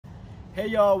Hey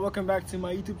y'all, welcome back to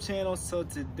my YouTube channel. So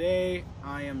today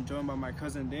I am joined by my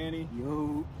cousin Danny.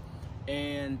 Yo.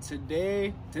 And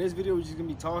today's video we're just gonna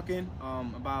be talking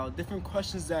about different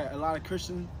questions that a lot of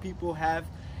Christian people have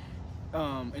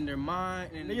in their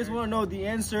mind, and they just want to know the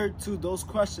answer to those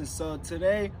questions. So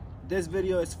today this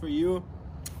video is for you,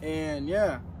 and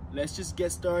yeah, let's just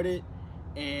get started.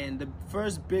 And the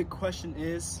first big question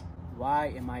is, why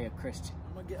am I a Christian?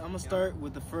 I'm gonna start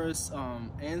with the first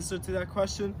answer to that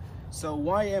question. So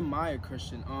why am I a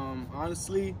Christian?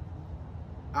 Honestly,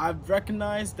 I've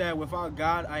recognized that without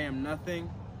God I am nothing.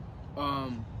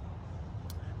 I'm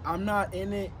not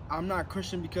in it. I'm not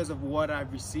Christian because of what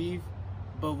I've received,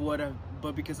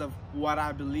 but because of what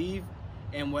I believe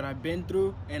and what I've been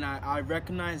through. And I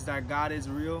recognize that God is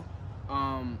real.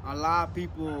 A lot of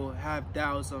people have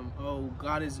doubts on, oh,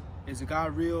 is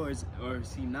God real or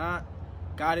is he not?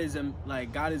 God is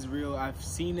real. I've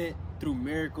seen it through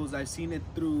miracles. I've seen it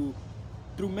through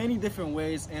many different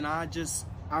ways, and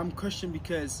I'm Christian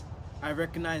because I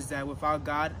recognize that without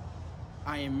God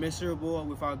I am miserable.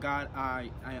 Without God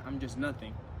I'm just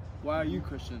nothing. Why are you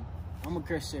Christian? I'm a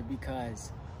Christian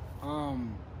because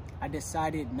I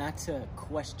decided not to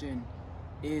question,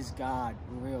 is God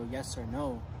real, yes or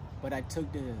no, but I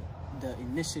took the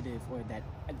initiative or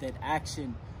that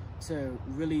action to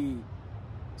really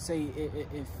say,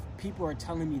 if people are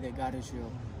telling me that God is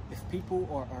real, if people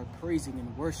are praising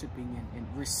and worshiping and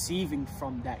receiving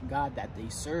from that God that they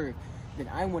serve, then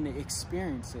I want to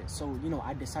experience it. So,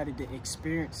 I decided to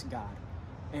experience God.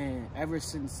 And ever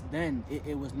since then,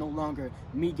 it was no longer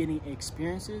me getting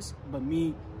experiences, but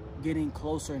me getting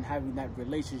closer and having that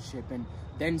relationship, and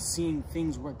then seeing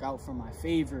things work out for my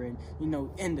favor, and,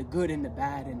 in the good and the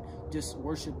bad, and just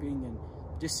worshiping and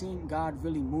just seeing God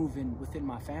really moving within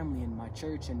my family and my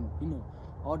church and,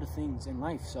 all the things in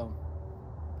life. So,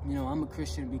 I'm a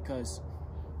Christian because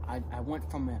I want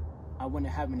to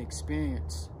have an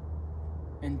experience,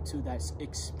 into that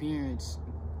experience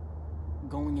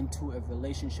going into a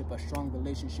relationship, a strong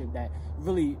relationship that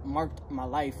really marked my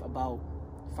life about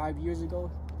 5 years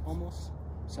ago, almost.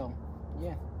 So,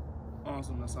 yeah.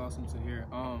 Awesome. That's awesome to hear.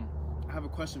 I have a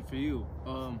question for you.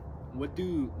 What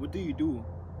do you do?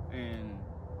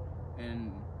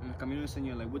 And Camino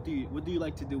Señor, like, what do you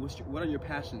like to do? What are your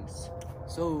passions?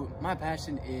 So my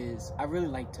passion is, I really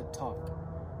like to talk,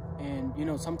 and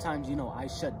sometimes I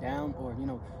shut down, or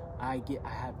I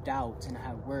have doubts and I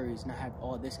have worries and I have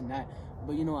all this and that,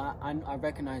 but I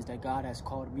recognize that God has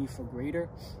called me for greater.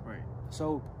 Right.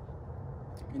 So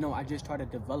I just try to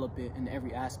develop it in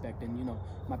every aspect, and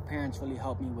my parents really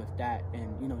helped me with that,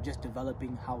 and just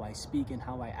developing how I speak and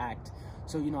how I act.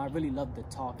 So I really love to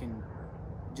talk and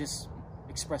just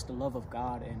express the love of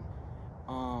God. And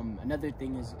another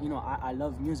thing is, I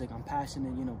love music. I'm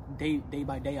passionate. Day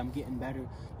by day I'm getting better.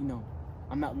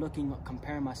 I'm not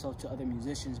comparing myself to other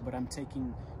musicians, but I'm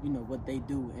taking what they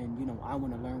do, and I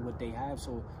want to learn what they have,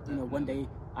 so one day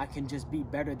I can just be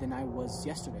better than I was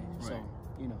yesterday. Right.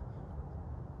 So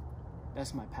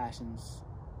that's my passions.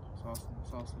 That's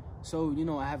awesome. So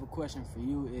I have a question for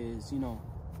you. Is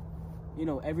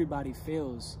everybody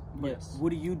fails, but yes, what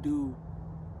do you do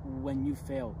when you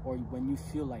fail, or when you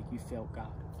feel like you failed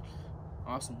God?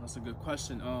 Awesome. That's a good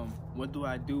question. What do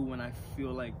I do when I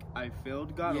feel like I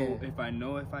failed God, yeah, or if I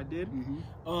know if I did?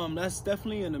 Mm-hmm. That's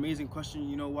definitely an amazing question.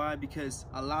 You know why? Because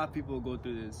a lot of people go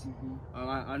through this.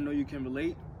 Mm-hmm. I know you can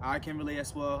relate. I can relate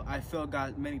as well. I failed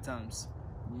God many times.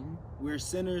 Mm-hmm. We're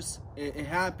sinners. It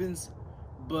happens.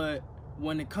 But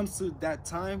when it comes to that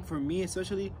time, for me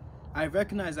especially, I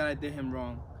recognize that I did him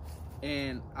wrong.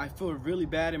 And I feel really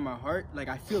bad in my heart. Like,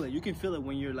 I feel it. You can feel it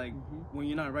when you're like, when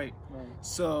you're not right.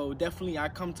 So definitely I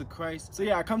come to Christ. So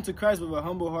yeah, I come to Christ with a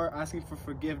humble heart, asking for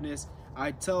forgiveness.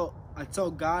 I tell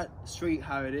God straight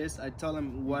how it is. I tell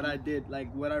him what I did,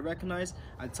 like what I recognize.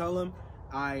 I tell him,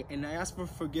 I ask for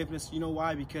forgiveness. You know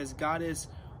why? Because God is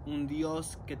un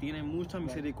Dios que tiene mucha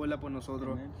misericordia por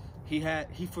nosotros.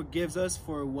 He forgives us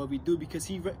for what we do, because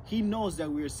he knows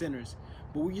that we are sinners.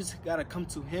 But we just gotta come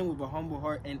to him with a humble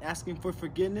heart and ask him for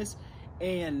forgiveness,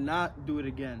 and not do it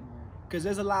again. Because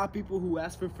there's a lot of people who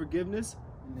ask for forgiveness,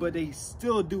 but they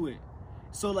still do it.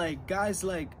 So like, guys,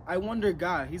 like, I wonder,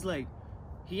 God, he's like,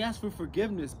 he asked for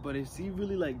forgiveness, but is he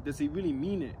really, like, does he really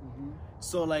mean it?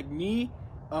 So like me,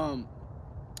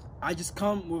 I just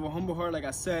come with a humble heart, like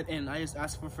I said, and I just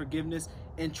ask for forgiveness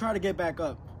and try to get back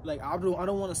up. Like, I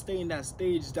don't want to stay in that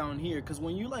stage down here, because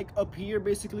when you like up here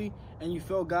basically and you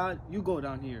feel God, you go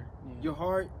down here. Your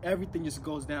heart, everything just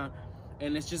goes down,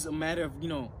 and it's just a matter of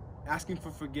asking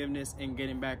for forgiveness and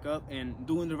getting back up and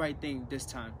doing the right thing this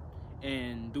time,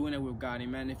 and doing it with God.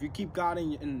 Amen. If you keep God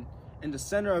in the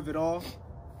center of it all,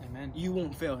 Amen. you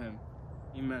won't fail him.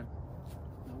 Amen.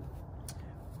 No.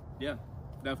 Yeah,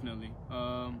 definitely.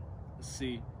 Let's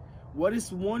see. What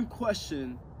is one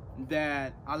question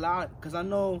that a lot, because I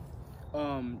know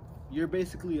you're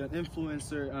basically an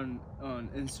influencer on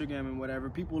Instagram and whatever.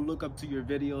 People look up to your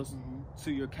videos,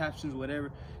 to your captions,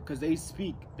 whatever, because they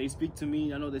speak to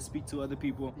me. I know they speak to other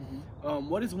people.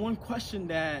 What is one question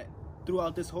that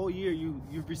throughout this whole year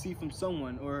you've received from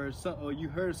someone, or you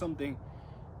heard something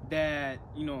that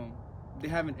they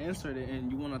haven't answered it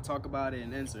and you want to talk about it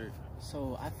and answer it?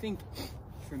 So I think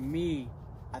for me,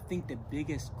 I think the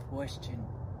biggest question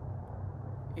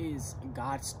is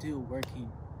God still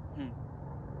working?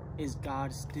 Is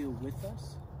God still with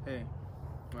us? Hey,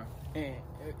 wow.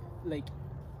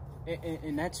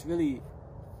 And that's really,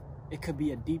 it could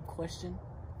be a deep question,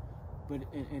 but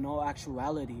in all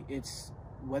actuality, it's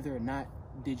whether or not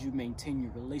did you maintain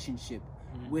your relationship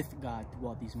with God through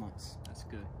all these months. That's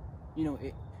good.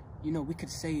 We could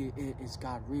say is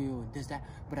God real and this, that,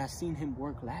 but I seen him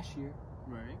work last year.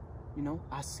 Right.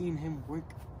 I seen him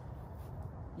work,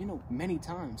 many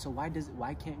times. So why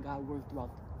can't God work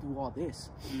through all this?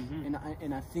 And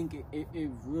I think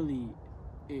it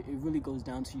really goes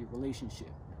down to your relationship,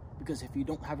 because if you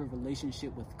don't have a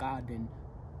relationship with God, then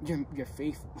your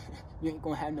faith, you ain't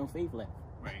gonna have no faith left.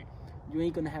 Right. You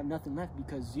ain't gonna have nothing left,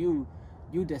 because you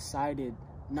decided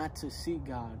not to seek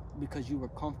God because you were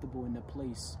comfortable in the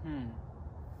place.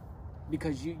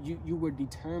 Because you were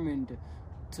determined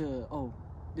to,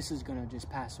 this is gonna just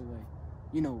pass away.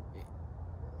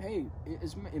 Hey,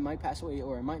 it might pass away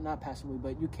or it might not pass away,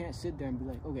 but you can't sit there and be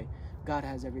like, okay, God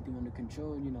has everything under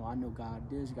control. I know God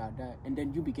this, God that, and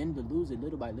then you begin to lose it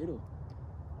little by little.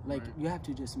 Like, you have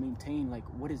to just maintain, like,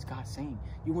 what is God saying?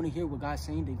 You want to hear what God's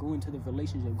saying, then go into the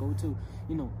relationship, go to,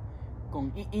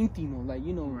 going intimo, like,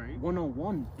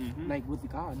 one-on-one, like, with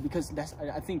God. Because that's,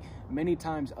 I think many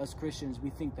times us Christians,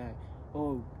 we think that,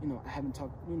 I haven't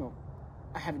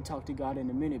talked to God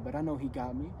in a minute, but I know he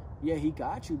got me. Yeah, he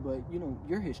got you, but,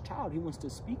 you're his child. He wants to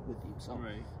speak with you. So,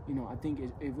 I think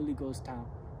it really goes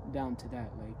down to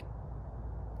that. Like,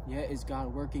 yeah, is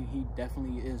God working? He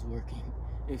definitely is working.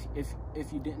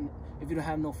 If you don't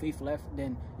have no faith left,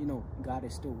 then God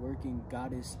is still working.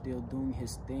 God is still doing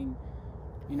his thing.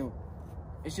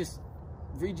 It's just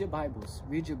read your Bibles,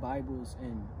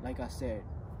 and like I said,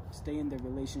 stay in the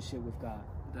relationship with God.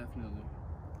 Definitely.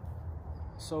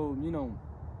 So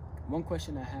one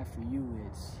question I have for you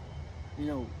is,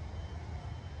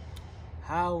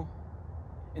 how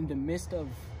in the midst of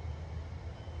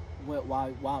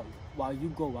while you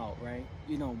go out, right?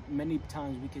 Many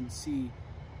times we can see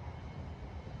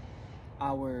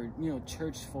our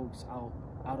church folks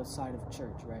outside of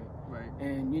church, right? Right.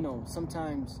 And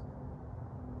sometimes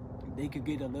they could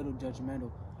get a little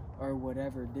judgmental or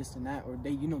whatever, this and that, or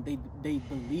they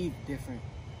believe different.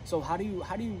 So how do you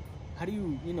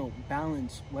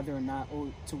balance whether or not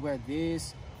to wear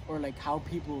this, or like how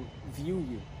people view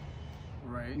you?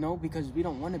 Right. Because we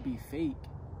don't want to be fake.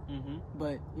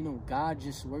 But God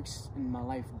just works in my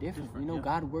life different.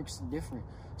 God works different.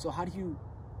 So how do you?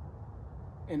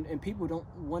 And people don't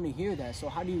want to hear that. So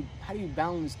how do you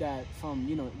balance that from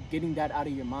getting that out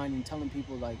of your mind and telling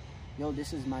people like, yo,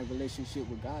 this is my relationship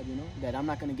with God. That I'm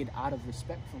not gonna get out of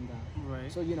respect from God.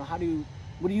 Right. So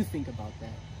what do you think about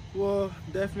that? Well,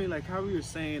 definitely, like how we were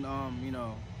saying,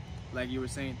 like you were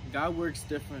saying, God works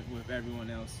different with everyone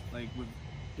else. Like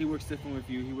he works different with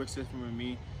you. He works different with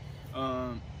me.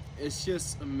 It's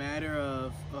just a matter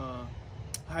of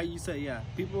how you say, yeah,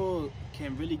 people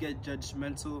can really get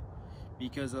judgmental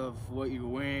because of what you're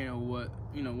wearing or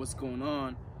what's going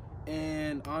on.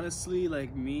 And honestly,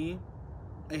 like me,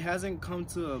 it hasn't come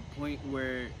to a point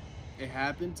where it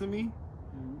happened to me.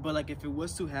 But like if it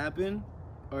was to happen,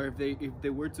 or if they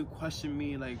were to question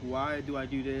me, like why do I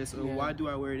do this, or why do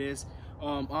I wear this,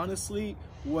 honestly,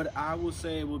 what I will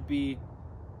say would be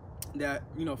that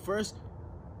first,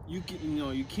 you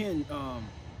can't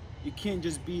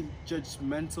just be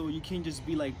judgmental. You can't just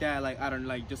be like that, like I don't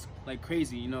like just like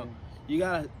crazy. You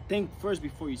gotta think first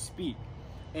before you speak.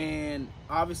 And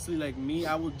obviously, like me,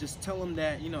 I would just tell them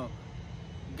that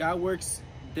God works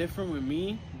different with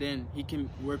me than he can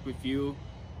work with you.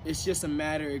 It's just a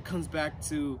matter, it comes back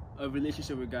to a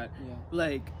relationship with God.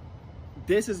 Like,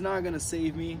 this is not gonna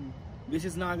save me. This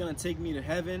is not gonna take me to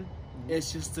heaven.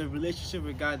 It's just a relationship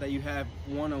with God that you have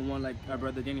one-on-one, like our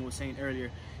brother Danny was saying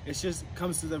earlier. It's just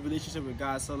comes to the relationship with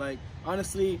God. So like,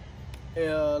 honestly,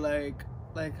 like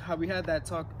how we had that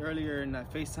talk earlier in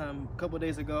that FaceTime a couple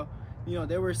days ago,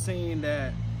 they were saying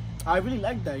that I really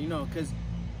like that, because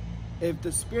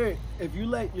if you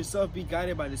let yourself be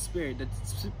guided by the Spirit,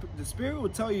 the Spirit will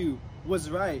tell you what's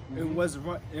right and what's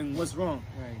wrong.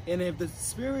 Right. And if the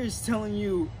Spirit is telling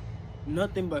you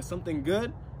nothing but something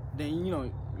good, then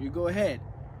you go ahead.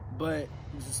 But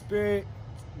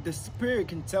the Spirit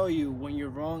can tell you when you're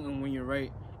wrong and when you're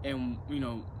right, and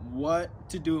what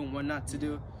to do and what not to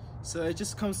do. So it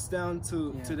just comes down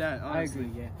to that, honestly.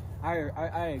 I agree.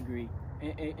 I agree.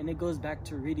 And it goes back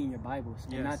to reading your Bibles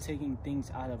and not taking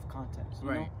things out of context. You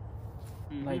know?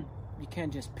 Mm-hmm. Like, you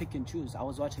can't just pick and choose. I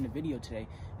was watching a video today,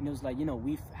 and it was like,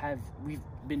 we've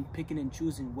been picking and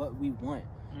choosing what we want.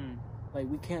 Like,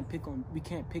 we can't pick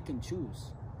and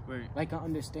choose. Right. Like, I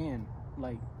understand,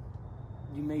 like,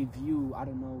 you may view, I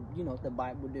don't know, the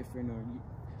Bible different, or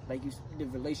the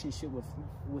relationship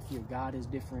with your God is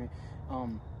different.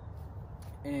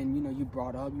 And you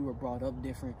were brought up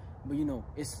different, but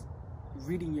it's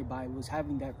reading your Bibles,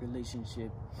 having that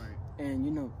relationship, right,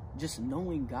 and just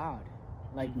knowing God,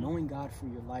 like knowing God for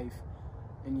your life,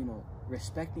 and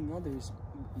respecting others,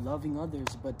 loving others,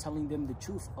 but telling them the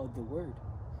truth of the word.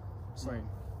 So, right.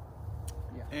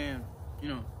 Yeah. And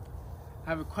I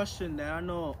have a question that I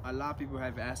know a lot of people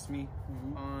have asked me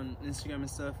on Instagram and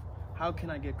stuff. How can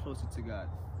I get closer to God?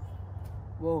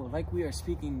 Well, like we are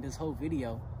speaking this whole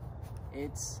video,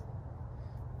 it's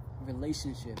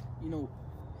relationship.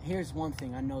 Here's one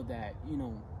thing I know, that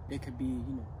there could be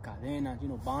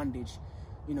cadena, bondage.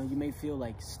 You may feel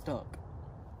like stuck.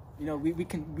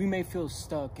 We may feel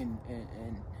stuck, and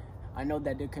I know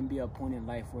that there can be a point in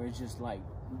life where it's just like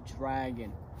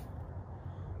dragging.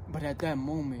 But at that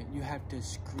moment, you have to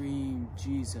scream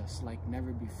Jesus like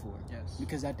never before. Yes.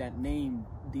 Because at that name,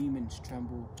 demons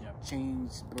tremble,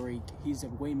 chains break. He's a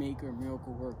waymaker,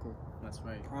 miracle worker. That's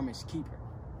right. Promise keeper.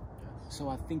 Yes. So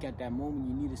I think at that moment,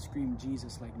 you need to scream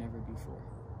Jesus like never before.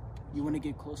 You want to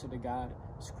get closer to God,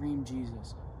 scream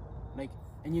Jesus.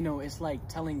 And it's like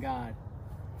telling God,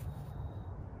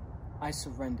 I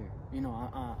surrender.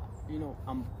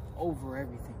 I'm over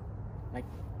everything. Like,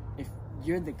 if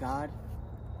you're the God,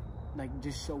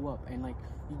 just show up, and you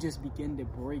just begin to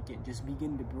break it. Just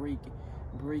begin to break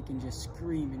and just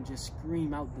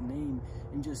scream out the name,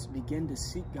 and just begin to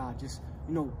seek God. Just,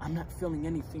 I'm not feeling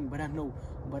anything, but I know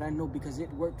because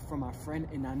it worked for my friend,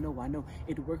 and I know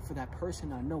it worked for that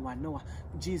person. I know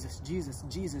Jesus,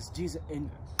 and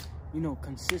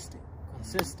consistent,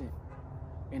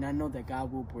 and I know that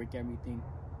God will break everything,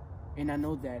 and I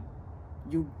know that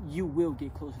you will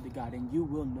get closer to God, and you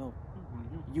will know,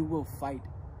 you will fight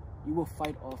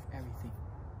off everything.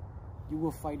 You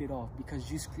will fight it off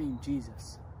because you scream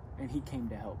Jesus, and He came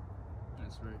to help.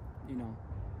 That's right.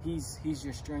 He's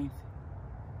your strength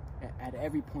at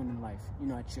every point in life.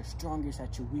 At your strongest,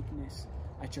 at your weakness,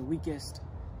 at your weakest,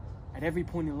 at every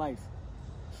point in life,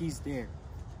 He's there.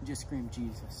 Just scream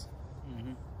Jesus.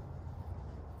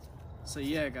 So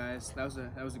yeah, guys, that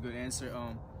was a good answer.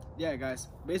 Yeah, guys,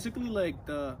 basically, like,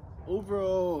 the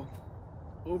overall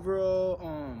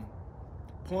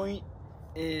point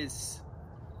is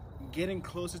getting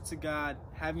closer to God,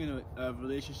 having a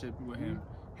relationship with Him,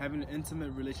 having an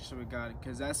intimate relationship with God,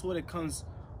 because that's what it comes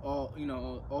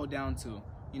all down to.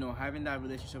 Having that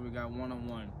relationship with God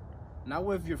one-on-one, not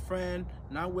with your friend,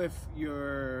 not with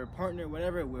your partner,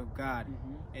 whatever, with God,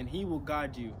 and He will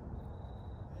guide you.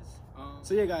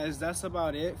 So yeah, guys, that's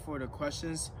about it for the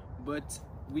questions, but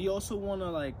we also want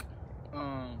to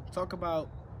talk about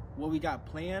what we got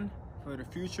planned for the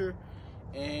future.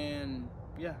 And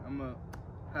yeah, I'm gonna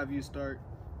have you start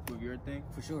with your thing.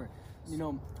 For sure.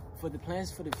 For the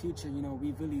plans for the future,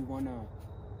 we really wanna,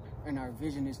 and our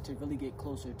vision is to really get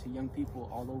closer to young people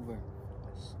all over.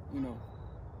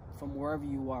 From wherever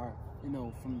you are,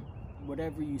 from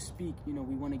whatever you speak, we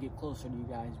want to get closer to you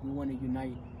guys. We want to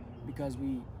unite, because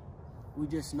we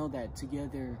just know that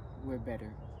together we're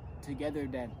better. Together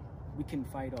that we can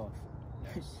fight off.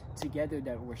 Yes. Together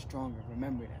that we're stronger.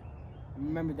 Remember that.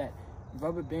 Remember that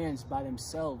rubber bands by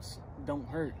themselves don't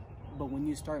hurt, but when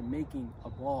you start making a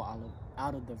ball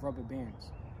out of the rubber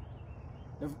bands,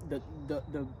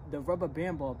 the rubber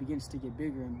band ball begins to get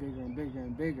bigger and bigger and bigger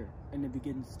and bigger, and it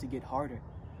begins to get harder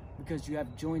because you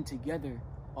have joined together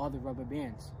all the rubber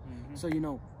bands. So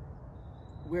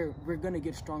we're gonna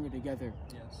get stronger together.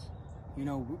 Yes.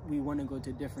 We want to go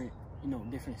to different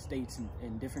states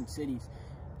and different cities,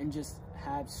 and just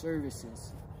have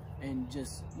services, and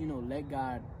just let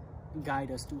God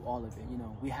guide us through all of it.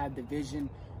 We have the vision.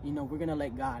 We're gonna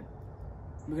let God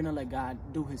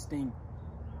do His thing,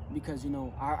 because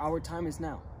our time is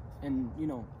now, and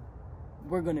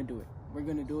we're gonna do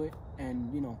it.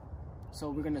 And so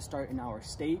we're gonna start in our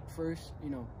state first.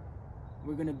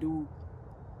 We're gonna do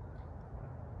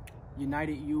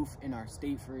United Youth in our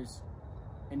state first,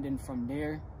 and then from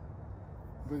there,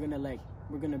 we're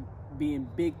gonna be in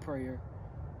big prayer,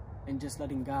 and just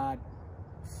letting God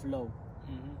flow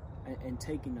and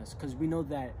taking us, because we know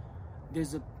that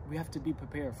we have to be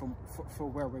prepared for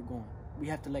where we're going. We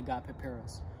have to let God prepare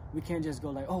us. We can't just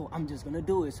go like, oh, I'm just gonna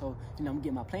do it. So I'm gonna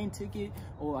get my plane ticket,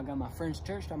 or I got my friend's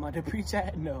church that I'm about to preach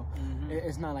at. No,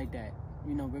 it's not like that.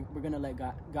 We're gonna let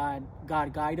God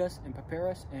guide us and prepare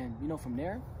us, and from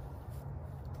there,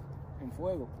 en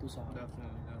fuego, tú sabes. Definitely.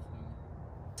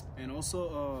 And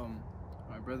also,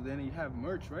 my brother Danny, you have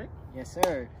merch, right? Yes,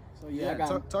 sir. So Yeah,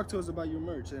 talk to us about your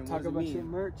merch and talk what about does it your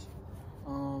mean? merch.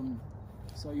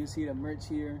 So you see the merch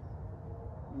here.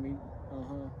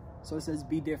 So it says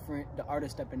 "Be Different." The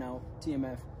artist stepping out,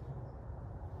 TMF.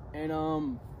 And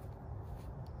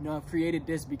I've created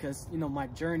this because my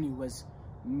journey was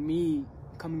me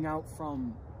coming out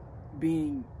from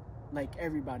being like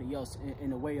everybody else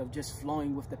in a way of just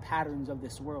flowing with the patterns of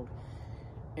this world.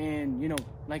 And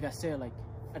like I said, like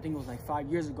I think it was like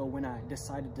 5 years ago when I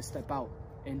decided to step out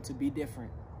and to be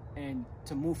different and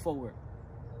to move forward.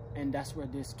 And that's where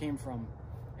this came from.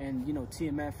 And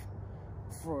TMF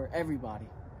for everybody.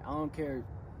 I don't care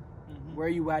where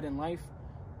you at in life.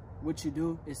 What you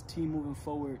do is team moving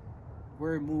forward.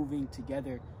 We're moving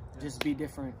together. Just be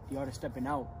different. The artist stepping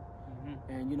out.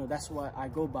 And that's what I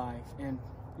go by. And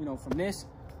from this,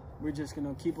 we're just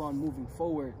gonna keep on moving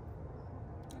forward.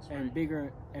 That's and right.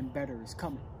 bigger and better is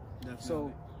coming. Definitely.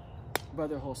 So,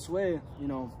 brother Josue,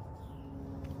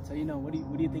 so what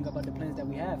do you think about the plans that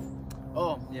we have?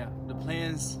 Oh yeah, the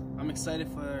plans. I'm excited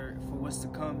for what's to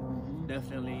come.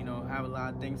 Definitely, have a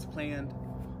lot of things planned.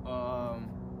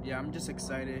 Yeah, I'm just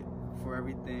excited for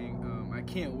everything. I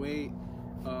can't wait.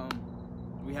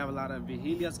 We have a lot of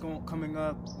vigilias coming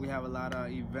up. We have a lot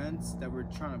of events that we're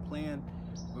trying to plan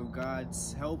with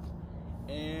God's help,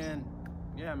 and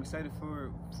yeah, I'm excited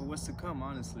for what's to come.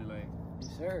 Honestly, like.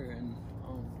 Yes, sir. And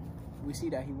we see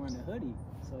that he won a hoodie.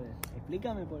 So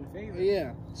explícame por favor.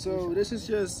 Yeah. So this is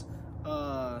just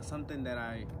something that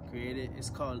I created.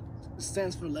 It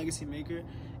stands for Legacy Maker,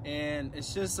 and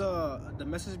it's just the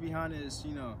message behind it is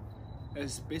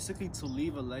it's basically to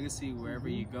leave a legacy wherever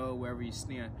you go, wherever you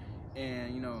stand,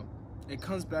 and it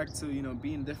comes back to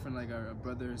being different, like our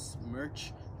brother's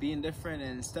merch, being different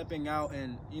and stepping out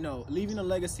and leaving a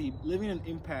legacy, leaving an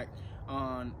impact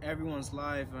on everyone's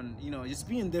life, and just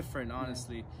being different,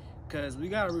 honestly, because we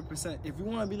gotta represent. If we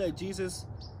want to be like Jesus,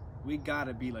 we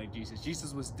gotta be like Jesus.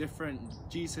 Jesus was different.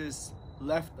 Jesus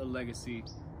left a legacy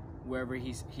wherever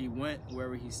he went,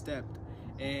 wherever he stepped,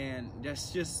 and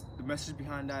that's just the message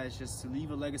behind that. Is just to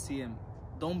leave a legacy and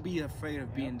don't be afraid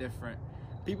of being different.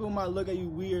 People might look at you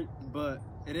weird, but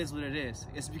it is what it is.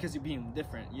 It's because you're being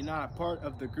different. You're not a part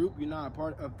of the group. You're not a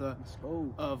part of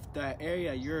that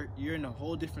area. You're in a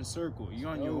whole different circle.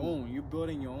 You're on your own. You're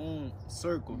building your own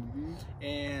circle.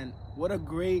 And what a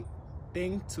great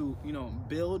thing to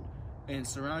build and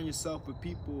surround yourself with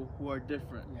people who are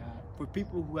different. For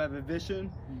people who have a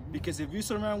vision. Because if you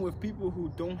surround with people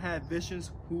who don't have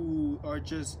visions, who are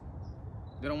just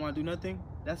they don't want to do nothing,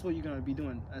 that's what you're gonna be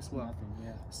doing as well.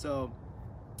 So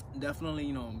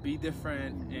definitely be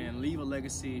different and leave a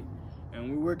legacy,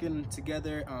 and we're working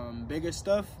together bigger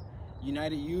stuff.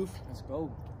 United Youth, let's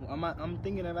go. I'm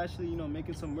thinking of actually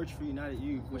making some merch for United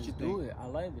Youth. What you think? Do it. I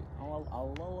love it. I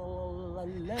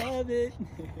love it.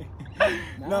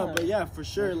 No, but yeah, for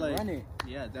sure, like run it.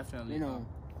 Yeah, definitely.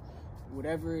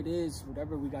 Whatever it is,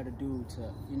 whatever we got to do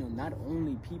to not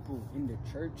only people in the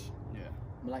church,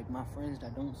 but like my friends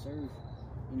that don't serve,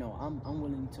 I'm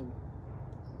willing to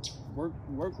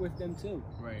work with them too.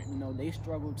 Right. They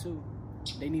struggle too.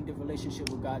 They need the relationship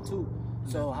with God too.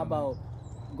 So how about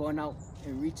going out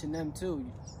and reaching them too?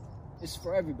 It's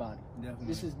for everybody.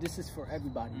 Definitely. This is for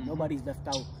everybody. Nobody's left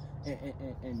out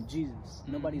in Jesus.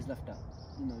 Nobody's left out.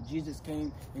 Jesus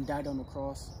came and died on the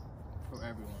cross for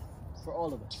everyone. For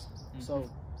all of us. So,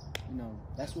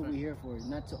 that's what we're here for.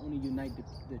 Not to only unite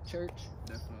the church,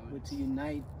 but to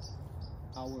unite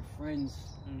our friends,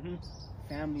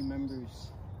 family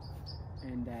members,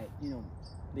 and that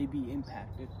they be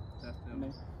impacted.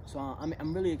 Definitely. So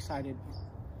I'm really excited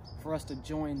for us to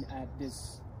join at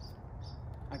this.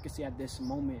 I could say at this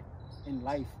moment in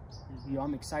life.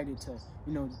 I'm excited to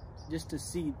just to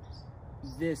see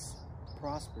this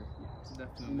prosper.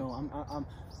 Definitely.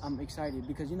 I'm excited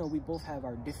because we both have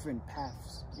our different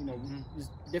paths.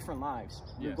 Just different lives.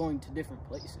 We're going to different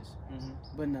places.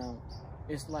 But now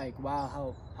it's like,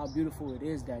 wow, how beautiful it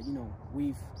is that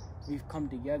we've come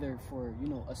together for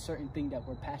a certain thing that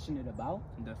we're passionate about.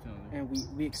 Definitely.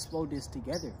 And we explode this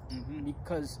together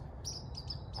because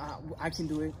I can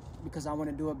do it because I want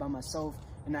to do it by myself,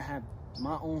 and I have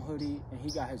my own hoodie, and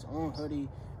he got his own hoodie,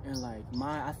 and like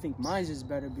I think mine's is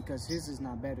better because his is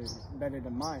not better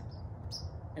than mine.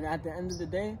 And at the end of the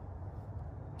day,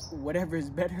 whatever is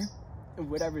better, and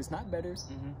whatever is not better,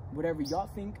 whatever y'all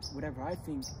think, whatever I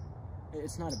think,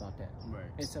 it's not about that. Right.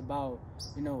 It's about,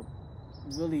 you know,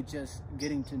 really just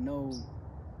getting to know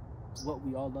what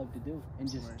we all love to do and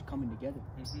just coming together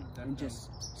and just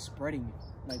spreading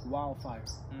it like wildfire.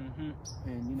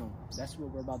 And you know, that's what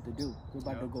we're about to do. We're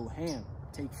about to go ham,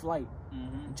 take flight.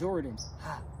 Jordan.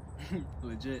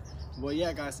 Legit. Well,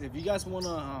 yeah, guys, if you guys want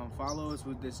to follow us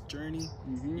with this journey,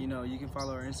 you know, you can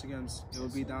follow our Instagrams. It will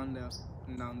be down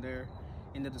there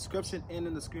in the description and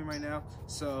in the screen right now.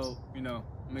 So, you know,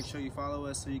 make sure you follow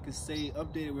us so you can stay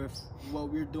updated with what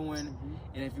we're doing.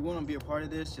 And if you want to be a part of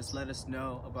this, just let us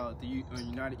know about the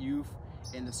United Youth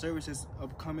and the services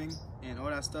upcoming and all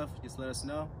that stuff. Just let us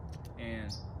know.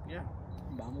 And yeah,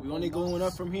 we only going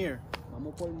up from here.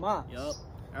 Vamos por más. Yup.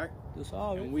 All right. That's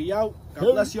all. And we out.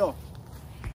 God bless y'all.